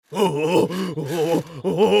Yeah.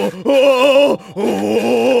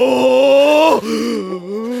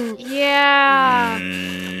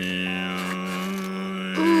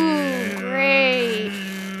 Ooh, great.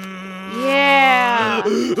 Yeah.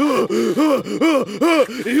 You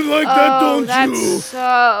like that, don't that's you?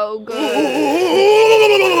 so good.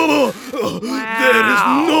 There is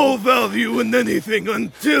no value in anything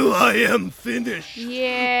until I am finished.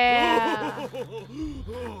 Yeah.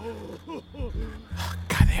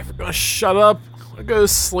 God, they ever gonna shut up? I want to go to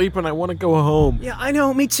sleep and I want to go home. Yeah, I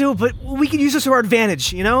know, me too, but we could use this to our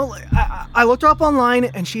advantage, you know? I looked her up online,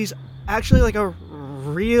 and she's actually like a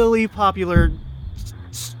really popular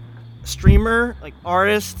streamer, like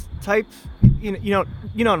artist type. You know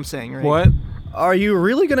what I'm saying, right? What? Are you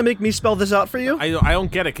really gonna make me spell this out for you? I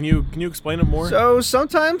don't get it. Can you explain it more? So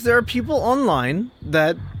sometimes there are people online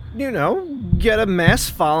that, get a mass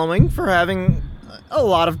following for having a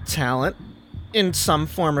lot of talent in some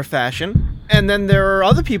form or fashion. And then there are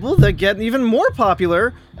other people that get even more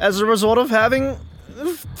popular as a result of having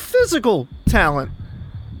physical talent.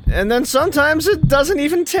 And then sometimes it doesn't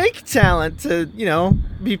even take talent to,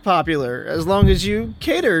 be popular, as long as you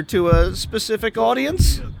cater to a specific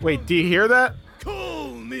audience. Wait, do you hear that?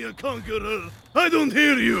 Call me a conqueror. I don't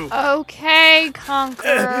hear you. Okay,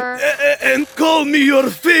 Conqueror. And call me your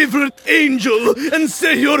favorite angel and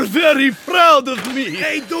say you're very proud of me.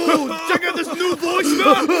 Hey, dude, check out this new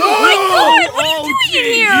voicemail. Oh my God, what are you doing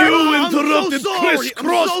in here? You interrupted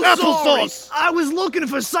crisscross applesauce. I was looking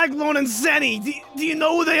for Cyclone and Zenny. Do you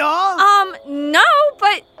know who they are? No,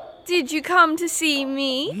 but did you come to see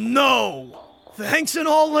me? No. Thanks and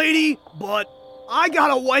all, lady, but I got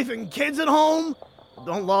a wife and kids at home.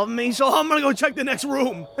 Don't love me, so I'm gonna go check the next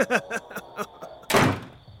room.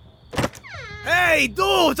 Hey,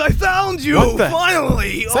 dudes, I found you! What the?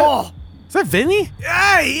 Finally! Is that Vinny?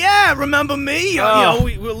 Hey, yeah, remember me?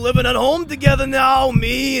 We're living at home together now,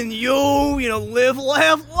 me and you, live,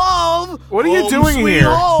 laugh, love. What are you doing sweet here?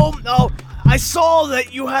 Home. No, I saw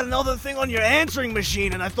that you had another thing on your answering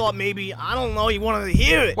machine, and I thought maybe, I don't know, you wanted to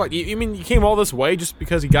hear it. What, you mean you came all this way just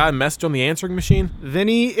because you got a message on the answering machine?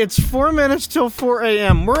 Vinny, it's 4 minutes till 4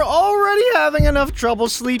 a.m. We're already having enough trouble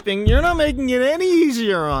sleeping. You're not making it any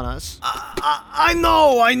easier on us. I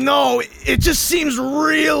know. It just seems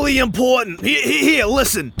really important. Here,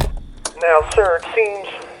 listen. Now, sir, it seems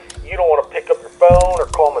you don't want to pick up your phone or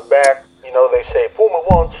call me back. They say, fool me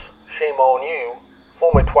once, shame on you.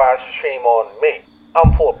 Fool me twice, shame on me.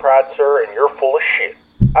 I'm full of pride, sir, and you're full of shit.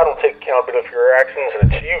 I don't take accountability for your actions,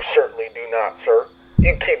 and you certainly do not, sir.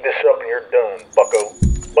 You keep this up and you're done, bucko.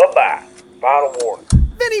 Bye-bye. Final warning.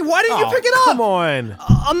 Vinny, why didn't you pick it up? Come on.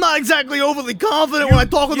 I'm not exactly overly confident when I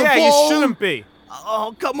talk on the phone. Yeah, you shouldn't be.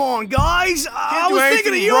 Oh, come on, guys. I do was thinking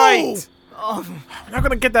of anything you. right. I'm not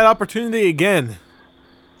gonna get that opportunity again.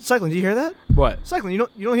 Cyclone, do you hear that? What? Cyclone, you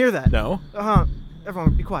don't hear that? No.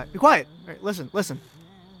 Everyone, be quiet. Be quiet. All right, listen.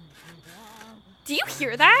 Do you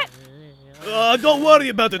hear that? Don't worry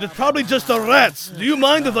about it. It's probably just the rats. Do you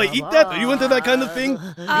mind if I eat that? Are you into that kind of thing?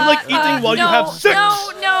 You like eating while you have sex? No.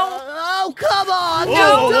 Oh, come on.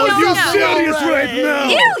 Are you serious right now?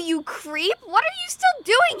 Ew, you creep. What are you still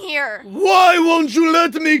doing here? Why won't you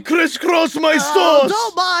let me crisscross my sauce?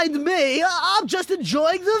 Don't mind me. I'm just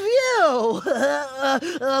enjoying the view.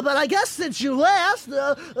 But I guess since you asked,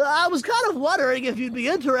 I was kind of wondering if you'd be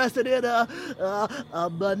interested in a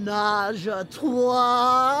menage a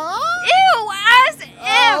trois. Ew, as if.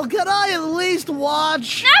 Oh, can I at least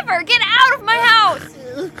watch? Never get out of my house.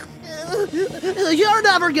 You're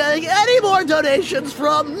never getting any more donations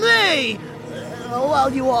from me. Well,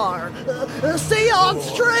 you are. See you on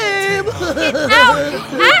stream. Get out,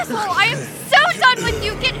 you asshole. I am so done with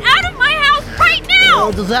you. Get out of my house right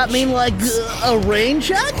now. Does that mean like a rain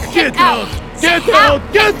check? Get out. Get out!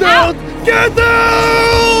 Get out! Get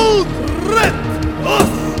out!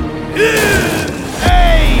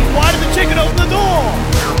 Hey, why did the chicken open the door?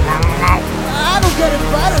 I don't get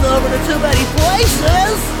invited over to too many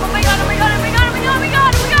places. Oh my god.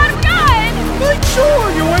 Make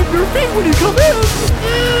sure you wipe your feet when you come in.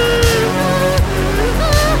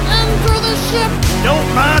 Enter the ship.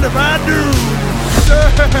 Don't mind if I do.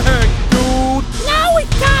 Dude. Now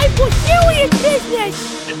it's time for serious business.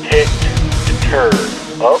 Detect, deter,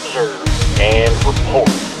 observe, and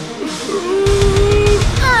report.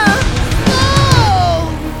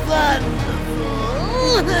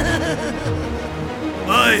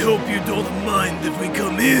 I hope you don't mind if we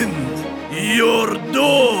come in. Your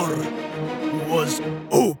door was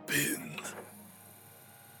open.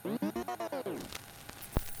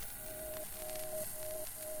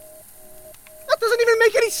 That doesn't even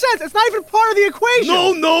make any sense. It's not even part of the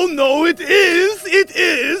equation. No, it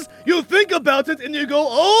is. think about it and you go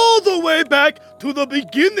all the way back to the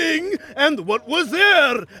beginning, and what was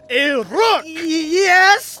there? A rock!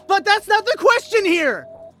 Yes, but that's not the question here.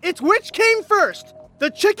 It's which came first, the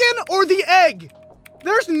chicken or the egg?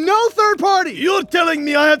 There's no third party. You're telling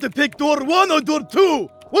me I have to pick door 1 or door 2?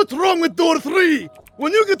 What's wrong with door 3?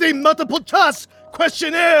 When you get a multiple choice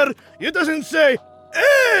questionnaire, it doesn't say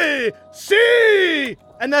A, C,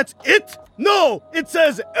 and that's it. No, it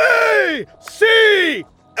says A, C,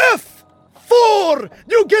 F, 4.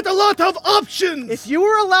 You get a lot of options. If you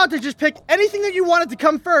were allowed to just pick anything that you wanted to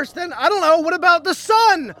come first, then I don't know, what about the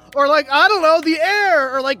sun? Or I don't know, the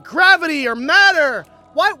air, or gravity or matter?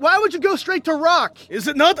 Why would you go straight to rock? Is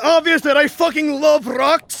it not obvious that I fucking love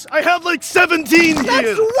rocks? I have 17 here.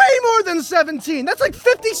 That's way more than 17. That's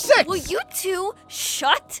 56. Will you two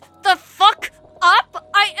shut the fuck up?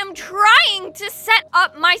 I am trying to set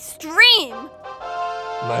up my stream.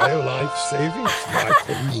 My life savings, my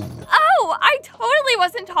queen. Oh, I totally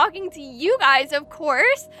wasn't talking to you guys, of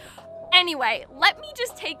course. Anyway, let me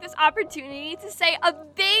just take this opportunity to say a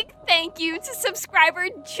big thank you to subscriber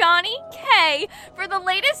Johnny K for the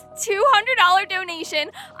latest $200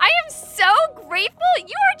 donation. I am so grateful. You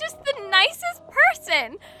are just the nicest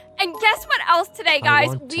person. And guess what else today,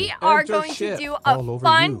 guys? We are going to do a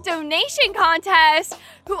fun donation contest.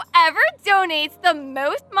 Whoever donates the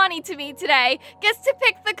most money to me today gets to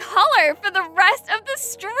pick the color for the rest of the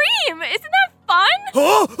stream. Isn't that fun?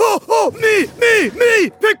 Oh, me!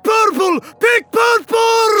 Pick purple! Pick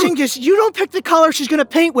purple! Genghis, you don't pick the color she's gonna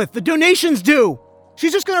paint with. The donations do.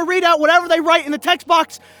 She's just gonna read out whatever they write in the text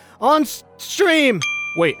box on stream.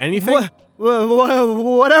 Wait, anything?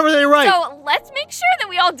 Whatever they write. So let's make sure that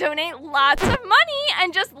we all donate lots of money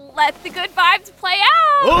and just let the good vibes play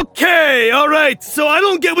out. Okay, alright, so I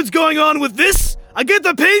don't get what's going on with this. I get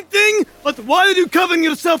the paint thing, but why are you covering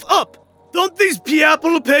yourself up? Don't these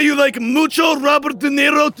people pay you mucho Robert De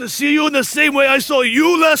Niro to see you in the same way I saw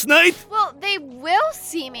you last night? Well, they will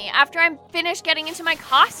see me after I'm finished getting into my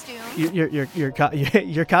costume.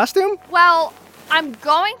 Your costume? Well, I'm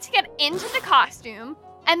going to get into the costume,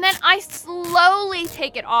 and then I slowly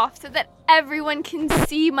take it off so that everyone can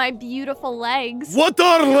see my beautiful legs. What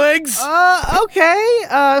are legs? Okay.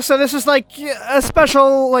 So this is a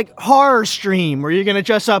special horror stream where you're gonna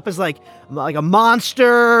dress up as like a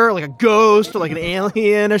monster, a ghost, or an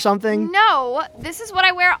alien or something. No, this is what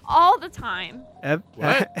I wear all the time.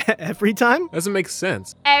 Every time? Doesn't make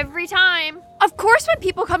sense. Every time. Of course, when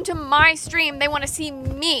people come to my stream, they want to see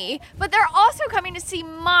me, but they're also coming to see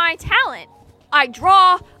my talent. I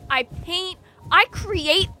draw, I paint, I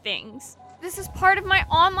create things. This is part of my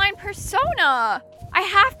online persona. I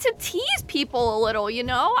have to tease people a little,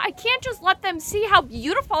 I can't just let them see how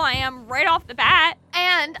beautiful I am right off the bat.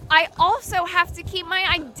 And I also have to keep my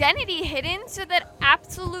identity hidden so that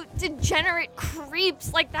absolute degenerate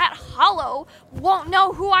creeps like that Hollow won't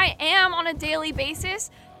know who I am on a daily basis.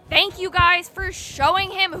 Thank you guys for showing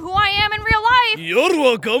him who I am in real life. You're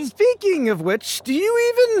welcome. Speaking of which, do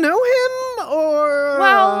you even know him, or...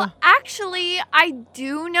 Well, actually, I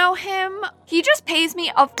do know him. He just pays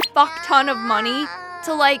me a fuck ton of money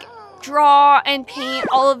to, draw and paint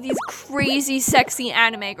all of these crazy, sexy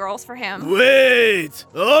anime girls for him. Wait,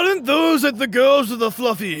 aren't those the girls with the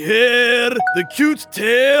fluffy hair, the cute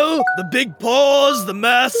tail, the big paws, the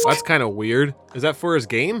mask? That's kind of weird. Is that for his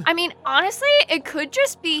game? I mean, honestly, it could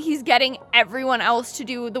just be he's getting everyone else to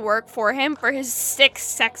do the work for him for his 6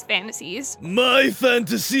 sex fantasies. My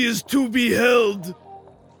fantasy is to be held.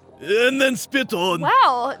 And then spit on.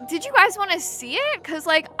 Well, did you guys want to see it? Because,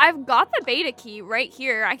 I've got the beta key right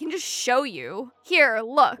here. I can just show you. Here,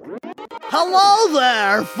 look. Hello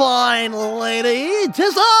there, fine lady.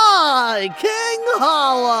 'Tis I, King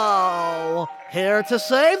Hollow, here to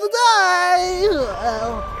save the day.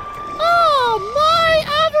 Oh, my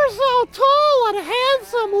ever so tall and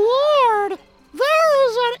handsome lord, there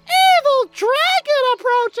is an evil dragon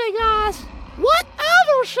approaching us.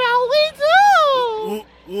 Whatever shall we do?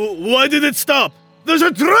 Why did it stop? There's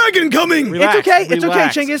a dragon coming! Relax, It's okay,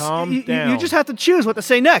 relax, Chinggis. calm You down. just have to choose what to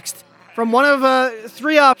say next from one of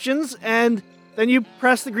 3 options, and then you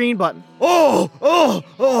press the green button. Okay.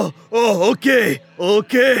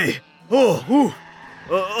 All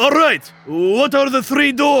right. What are the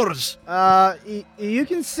 3 doors? You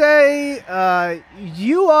can say,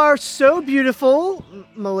 you are so beautiful,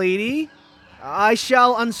 m'lady. I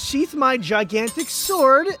shall unsheath my gigantic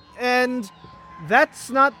sword, and that's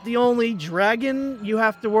not the only dragon you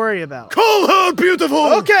have to worry about. Call her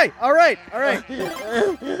beautiful! Okay, all right.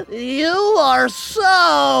 You are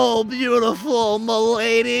so beautiful,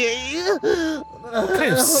 m'lady. What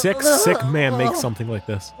kind of sick man makes something like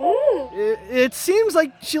this? It seems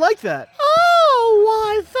like she liked that.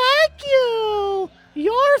 Why, thank you!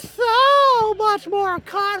 You're so much more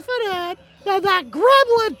confident than that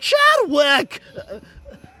gremlin Chadwick!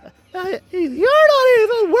 You're not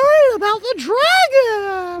even worried about the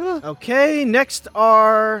dragon! Okay, next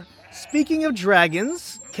are, speaking of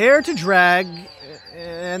dragons, care to drag,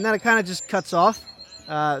 and then it kind of just cuts off.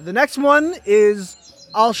 The next one is,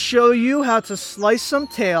 I'll show you how to slice some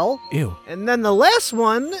tail. Ew. And then the last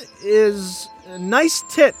one is, nice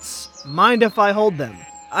tits, mind if I hold them.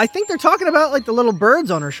 I think they're talking about like the little birds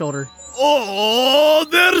on her shoulder. Oh,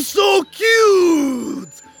 they're so cute!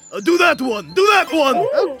 Do that one! Do that one!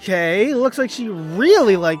 Okay, looks like she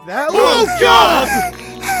really liked that one. Oh,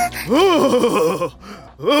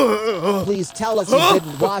 God! Please tell us you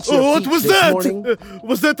didn't wash your What feet was this that? morning.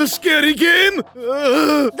 Was that the scary game?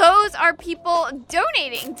 Those are people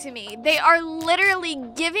donating to me. They are literally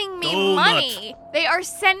giving me Donut. money. They are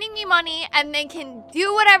sending me money, and they can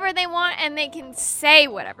do whatever they want, and they can say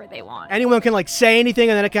whatever they want. Anyone can like say anything,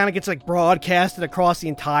 and then it kind of gets like broadcasted across the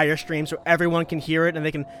entire stream, so everyone can hear it, and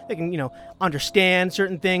they can understand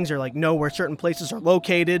certain things or like know where certain places are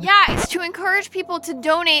located. Yeah, it's to encourage people to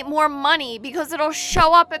donate more money because it'll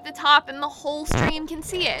show up at the top and the whole stream can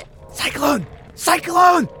see it. Cyclone!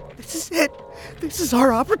 Cyclone! This is it! This is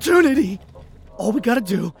our opportunity! All we gotta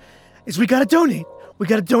do is we gotta donate. We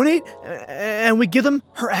gotta donate, and we give them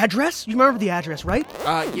her address. You remember the address, right?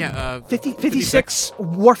 56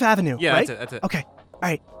 Wharf Avenue, Yeah, right? that's it. Okay, all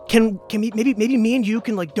right. Can maybe me and you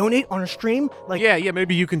can like donate on her stream? Like Yeah,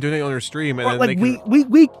 maybe you can donate on her stream, and or, then like they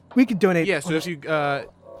can... we could donate. Yeah, so on if you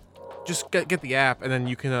just get the app, and then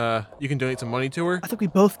you can donate some money to her. I think we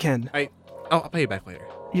both can. I'll pay you back later.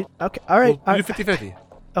 Okay, all right. We'll do 50-50.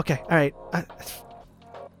 Okay, all right.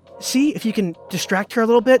 See if you can distract her a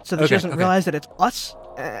little bit so that she doesn't realize that it's us,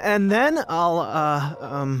 and then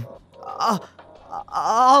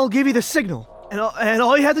I'll give you the signal, and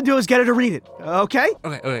all you have to do is get her to read it. Okay?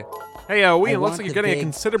 Okay. Hey, Wee, it looks like you're getting a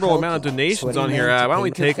considerable amount of donations on here. Why don't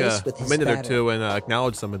we take a minute or two and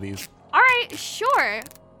acknowledge some of these? All right, sure.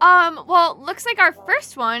 Well, looks like our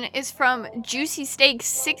first one is from Juicy Steak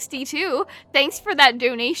 62. Thanks for that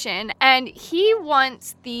donation. And he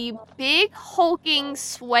wants the big, hulking,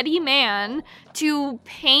 sweaty man to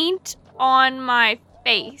paint on my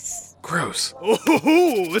face. Gross. Oh,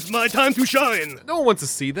 it's my time to shine. No one wants to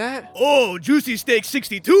see that. Oh, Juicy Steak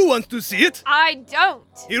 62 wants to see it. I don't.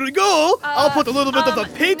 Here we go. I'll put a little bit of the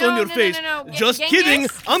paint on your face. No. Just kidding.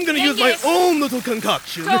 I'm gonna use my Genghis. own little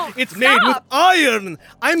concoction. Don't. It's made with Stop. iron.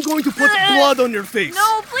 I'm going to put blood on your face.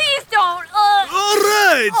 No, please don't. All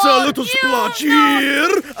right, so a Oh, little ew, splotch no.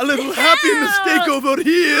 here, a little happy mistake over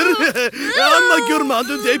here. I'm like your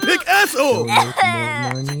Mountain Day Picasso.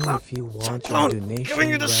 If you want your Cyclone, donation, giving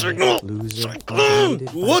you the grab signal. loser Cyclone, donated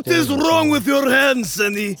by what is donor. wrong with your hand,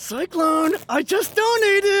 Sunny? Cyclone, I just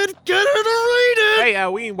donated. Get her to read it. Hey,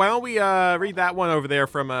 Wee, why don't we read that one over there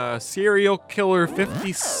from Serial Killer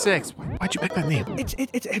 56? Why'd you pick that name?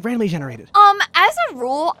 It's randomly generated. As a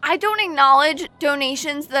rule, I don't acknowledge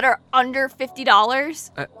donations that are under $50.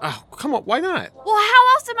 Oh, come on, why not? Well,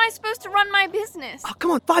 how else am I supposed to run my business? Oh,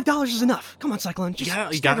 come on, $5 is enough. Come on, Cyclone. You Just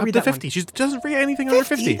gotta gotta up read to that one. 50. She doesn't read anything under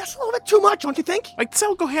 50. That's a little bit too much, don't you think? Like, so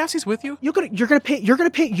I'll go halfsies with you? You're gonna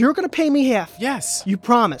pay me half. Yes. You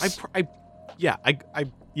promise. I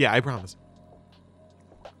promise.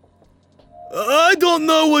 I don't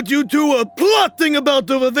know what you two are plotting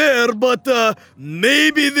about over there, but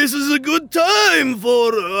maybe this is a good time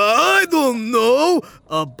for, I don't know,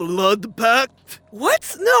 a blood pact?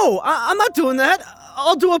 What? No, I'm not doing that.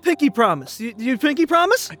 I'll do a pinky promise. You pinky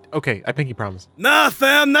promise? Okay, I pinky promise. Nah,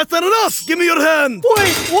 fam, that's not enough. Give me your hand.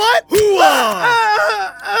 Wait, what?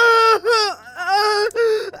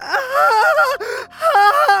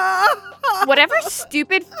 Whatever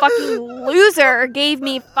stupid fucking loser gave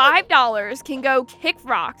me $5 can go kick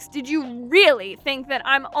rocks. Did you really think that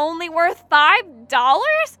I'm only worth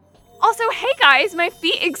 $5? Also, hey guys, my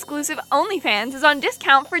feet-exclusive OnlyFans is on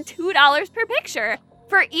discount for $2 per picture.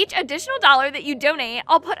 For each additional dollar that you donate,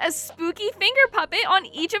 I'll put a spooky finger puppet on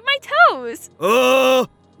each of my toes.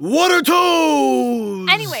 Water toes!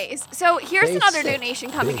 Anyways, so here's Face another it. donation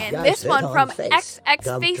coming Big in. guy This sit one on from face. XX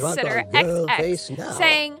Dump Face drunk Sitter on girl face XX now.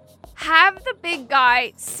 saying, have the big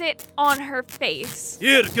guy sit on her face.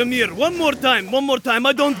 Here, come here. One more time.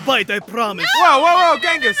 I don't bite, I promise. Whoa,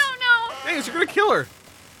 Genghis! No. Genghis, you're gonna kill her.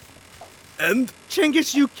 And?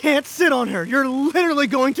 Chinggis, you can't sit on her. You're literally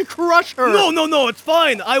going to crush her. No, it's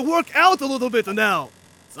fine. I work out a little bit now.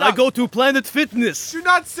 I go to Planet Fitness. Do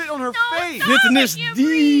not sit on her face. Fitness I can't D.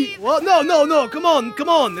 breathe. Well, no. Come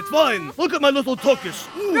on. It's fine. Look at my little tuckus.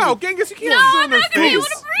 No, Genghis, you can't No, sit I'm on her not gonna be able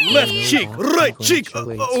face. to breathe. Left cheek, right cheek.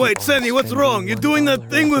 Wait, Sandy, what's wrong? You're doing that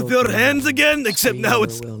thing with your hands again? Except now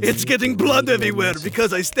it's getting blood everywhere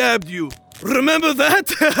because I stabbed you. Remember that?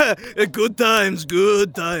 Good times.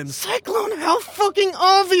 Cyclone, how fucking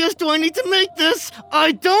obvious do I need to make this?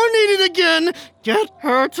 I don't need it again. Get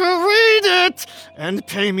her to read it and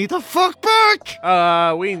pay me the fuck back.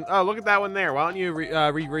 Ween, look at that one there. Why don't you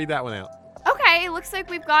reread that one out? Okay, looks like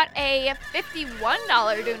we've got a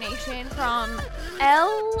 $51 donation from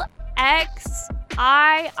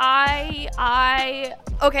LXIII.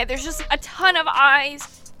 Okay, there's just a ton of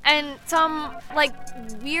I's and some like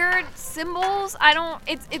weird symbols.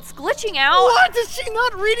 It's glitching out. What? Is she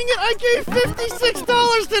not reading it? I gave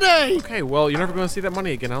 $56 today. Okay, well, you're never going to see that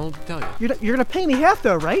money again. I'll tell you. You're gonna pay me half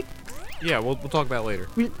though, right? Yeah, we'll talk about it later.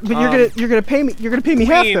 But you're gonna pay me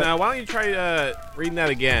half Ween, though. why don't you try reading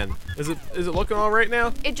that again? Is it looking all right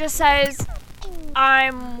now? It just says,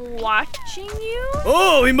 I'm watching you.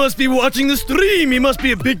 Oh, he must be watching the stream. He must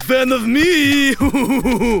be a big fan of me.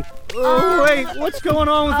 Oh, wait, what's going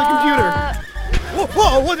on with the computer?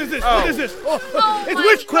 Whoa, what is this? What is this? Oh it's my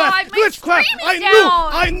witchcraft! God, my Witchcraft! stream I is knew!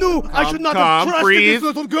 down. I knew! I should not Calm, have trusted breathe, this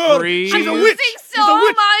little girl! breathe. She's a I'm witch! losing She's so a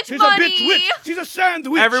witch! much She's money. a bitch witch! She's a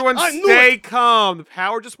sandwich! Everyone I knew stay it. calm. The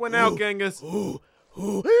power just went out, Genghis. Breathe.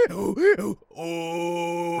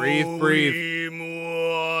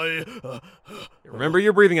 Remember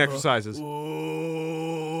your breathing exercises.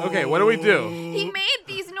 Okay, what do we do? He made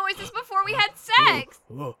these noises before we had sex.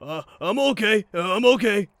 I'm okay.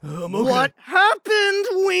 What happened,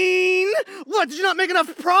 Ween? What, did you not make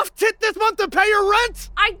enough profit this month to pay your rent?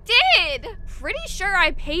 I did. Pretty sure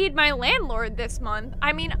I paid my landlord this month.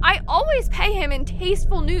 I mean, I always pay him in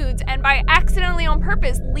tasteful nudes and by accidentally on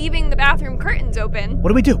purpose leaving the bathroom curtains open. What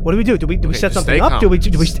do we do? Do we Okay, set just something stay up? calm. Do we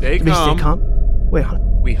stay Stay calm. calm? Wait, hold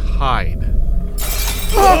on. We hide.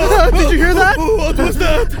 Did you hear that? What was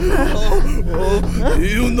that?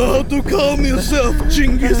 You know how to calm yourself,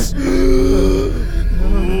 Genghis.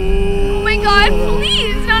 Oh my god,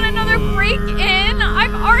 please, not another break-in.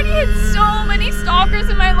 I've already had so many stalkers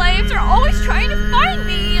in my life. They're always trying to find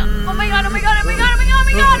me. Oh my god.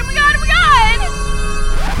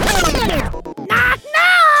 Knock,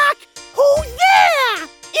 knock! Who's there?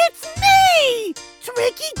 It's me!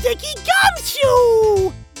 Tricky Dicky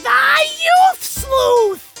Gumshoe! The Youth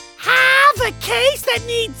Sleuth! Have a case that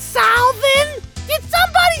needs solving? Did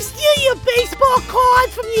somebody steal your baseball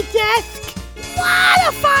cards from your desk?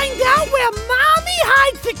 Wanna find out where Mommy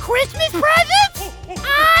hides the Christmas presents?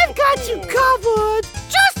 I've got you covered!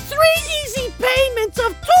 Just 3 easy payments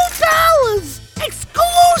of $2!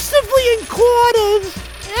 Exclusively in quarters!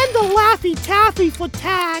 And a Laffy Taffy for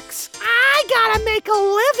tax. I gotta make a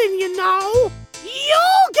living, you know.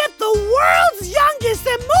 You'll get the world's youngest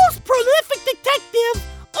and most prolific detective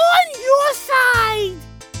on your side.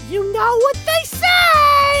 You know what they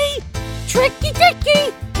say. Tricky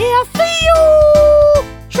Dicky, here for you.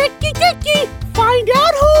 Tricky Dicky, find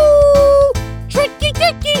out who. Tricky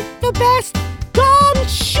Dicky, the best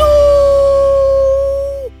gumshoe.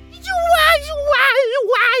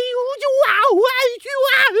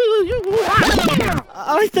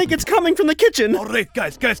 I think it's coming from the kitchen. All right,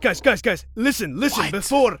 guys. Listen.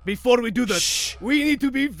 Before we do that, we need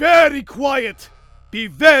to be very quiet. Be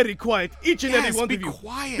very quiet, each and every one be of you.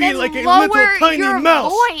 quiet. Be Then like a lower little tiny your mouse.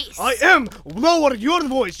 voice. I am. Lower your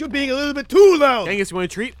voice. You're being a little bit too loud. Genghis, you want a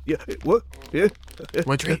treat? Yeah. What? Yeah. You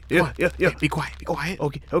want a treat? Yeah. Come on. Yeah. Hey, be quiet.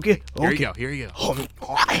 Okay. Here you go.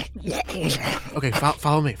 Okay,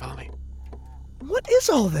 follow me. What is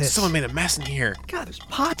all this? Someone made a mess in here. God, there's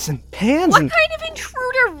pots and pans What and... kind of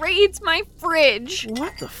intruder raids my fridge?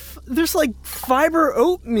 What the There's like fiber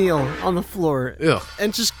oatmeal on the floor. Ugh.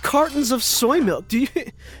 And just cartons of soy milk. Do you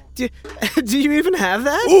even have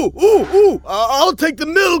that? Ooh. I'll take the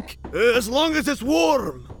milk as long as it's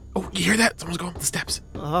warm. Oh, you hear that? Someone's going up the steps.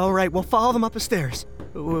 All right, we'll follow them up the stairs.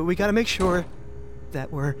 We gotta make sure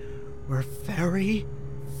that we're very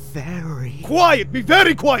Quiet. Be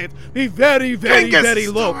very quiet. Be very Genghis, very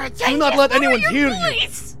low. Do not let anyone hear you.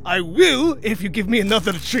 Voice. I will if you give me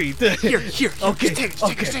another treat. Here. Okay, Just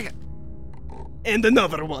take it. And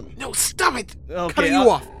another one. No, stop it. Okay, Cutting you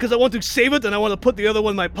off. Because I want to save it and I want to put the other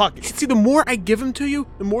one in my pocket. See, the more I give him to you,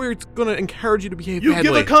 the more it's gonna encourage you to behave You badly.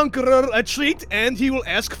 give a conqueror a treat and he will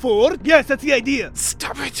ask for... Yes, that's the idea.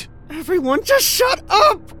 Stop it. Everyone just shut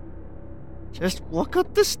up! Just walk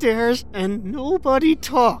up the stairs and nobody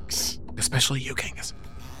talks. Especially you, Genghis.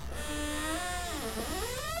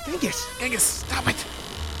 Genghis, stop it.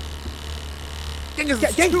 talking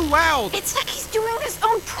is too loud. It's like he's doing this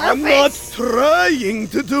on purpose. I'm not trying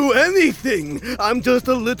to do anything. I'm just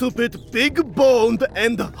a little bit big-boned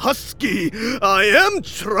and husky. I am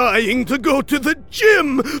trying to go to the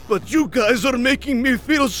gym, but you guys are making me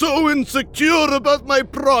feel so insecure about my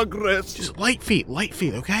progress. Just light feet,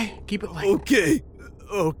 okay? Keep it light.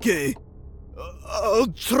 Okay. I'll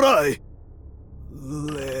try.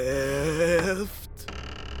 Left,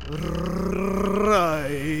 right.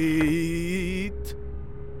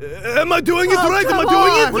 Am I doing it right? Am I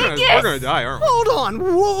doing it? We're gonna die, aren't we? Hold on.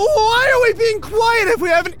 Why are we being quiet if we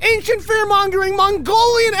have an ancient fear-mongering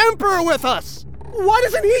Mongolian emperor with us? Why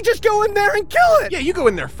doesn't he just go in there and kill it? Yeah, you go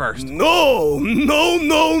in there first. No.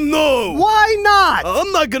 Why not?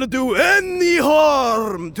 I'm not gonna do any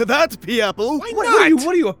harm to that people. Why What not?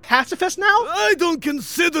 are you, a pacifist now? I don't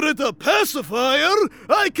consider it a pacifier.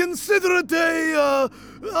 I consider it a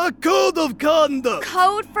code of conduct.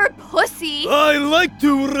 Code for pussy. I like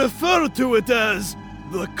to refer to it as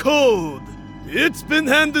the code. It's been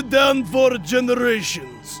handed down for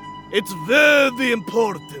generations. It's very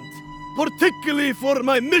important, particularly for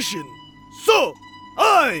my mission. So,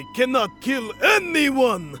 I cannot kill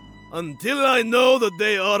anyone until I know that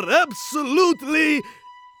they are absolutely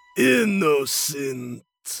innocent.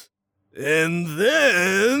 And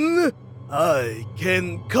then I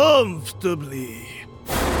can comfortably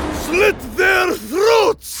slit their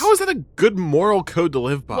throats! How is that a good moral code to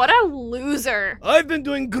live by? What a loser. I've been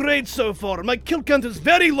doing great so far. My kill count is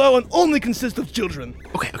very low and only consists of children.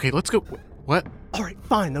 Okay, let's go. What? All right,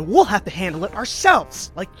 fine. Then we'll have to handle it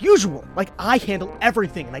ourselves, like usual. Like I handle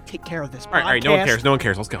everything and I take care of this. All right, no one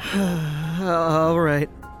cares. Let's go. All right.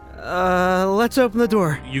 Let's open the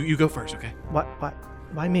door. You go first, okay? What?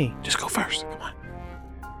 Why me? Just go first. Come on.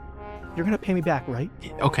 You're gonna pay me back, right?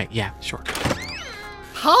 Okay, yeah, sure.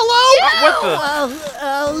 Hello? What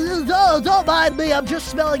the? Don't mind me. I'm just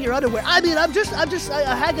smelling your underwear. I mean, I'm just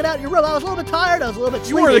hanging out in your room. I was a little bit tired. I was a little bit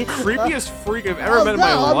You sleepy. are the creepiest freak I've ever met in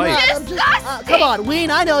my life. I'm just, come on,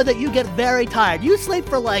 Ween. I know that you get very tired. You sleep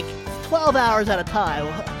for like 12 hours at a time.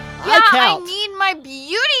 Yeah, I count. I need my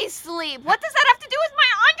beauty sleep. What does that have to do with my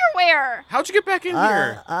underwear? How'd you get back in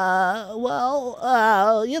here?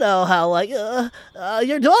 Well, you know how like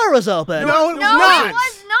your door was open. No, No, it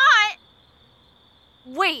was not.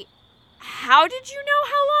 Wait, how did you know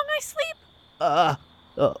how long I sleep?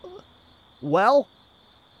 Well.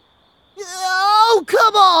 Oh,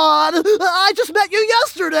 come on! I just met you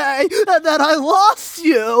yesterday, and then I lost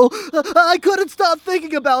you. I couldn't stop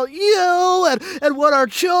thinking about you, and what our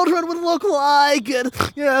children would look like, and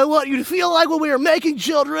what you'd feel like when we were making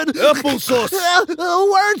children. Applesauce.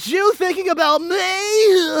 Weren't you thinking about me?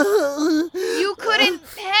 You couldn't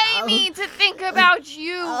pay me to think about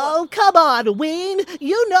you. Oh, come on, Ween.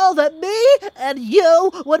 You know that me and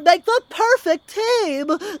you would make the perfect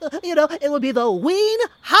team. It would be the Ween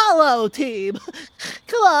Hollow team.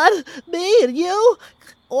 Come on, me and you.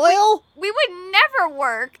 Oil? We would never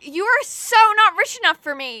work. You are so not rich enough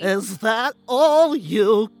for me. Is that all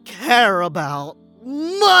you care about?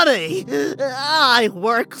 Money! I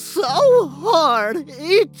work so hard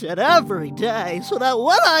each and every day so that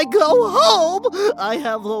when I go home, I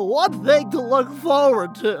have the one thing to look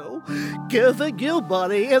forward to. Giving you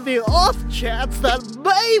money in the off chance that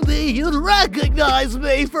maybe you'd recognize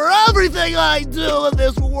me for everything I do in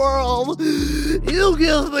this world. You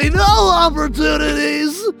give me no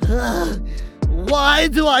opportunities. Why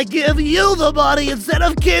do I give you the money instead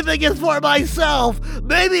of keeping it for myself?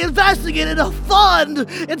 Maybe investing it in a fund.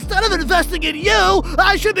 Instead of investing in you,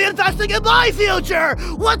 I should be investing in my future.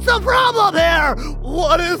 What's the problem here?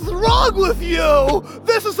 What is wrong with you?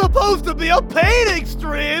 This is supposed to be a painting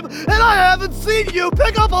stream, and I haven't seen you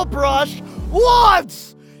pick up a brush once!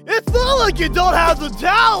 It's not like you don't have the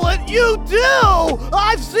talent, you do!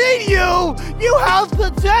 I've seen you! You have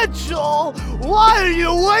potential! Why are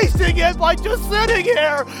you wasting it by just sitting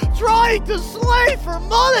here trying to slave for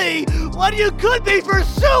money when you could be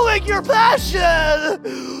pursuing your passion?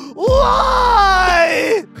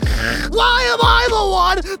 Why? Why am I the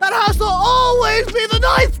one that has to always be the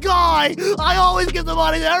nice guy? I always give the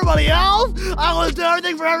money to everybody else. I always do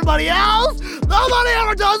everything for everybody else. Nobody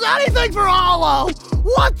ever does anything for Hollow.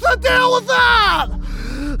 What's the deal with that?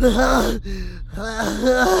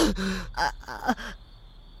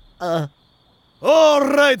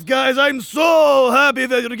 Alright guys, I'm so happy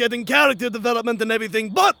that you're getting character development and everything,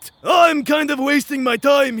 but I'm kind of wasting my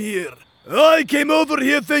time here. I came over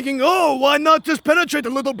here thinking, why not just penetrate a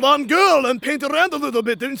little blonde girl and paint around a little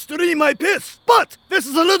bit and stream my piss? But this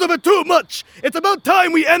is a little bit too much. It's about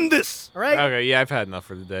time we end this. All right. Okay, yeah, I've had enough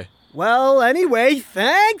for the day. Well, anyway,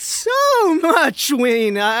 thanks so much much,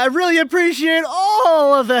 Ween. I really appreciate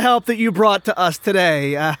all of the help that you brought to us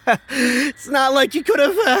today. It's not like you could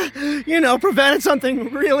have, prevented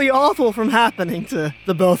something really awful from happening to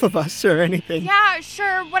the both of us or anything. Yeah,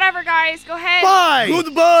 sure, whatever, guys. Go ahead. Bye!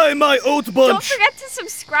 Goodbye, my oat bunch! Don't forget to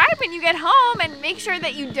subscribe when you get home and make sure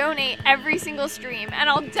that you donate every single stream, and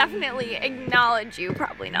I'll definitely acknowledge you.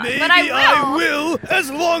 Probably not, Maybe but I will, as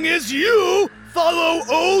long as you follow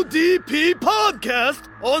ODP Podcast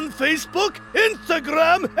on Facebook,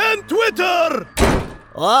 Instagram, and Twitter!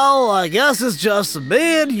 Well, I guess it's just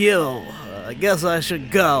me and you. I guess I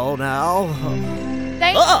should go now.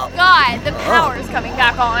 Thank God the power's coming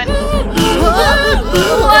back on.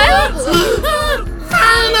 What?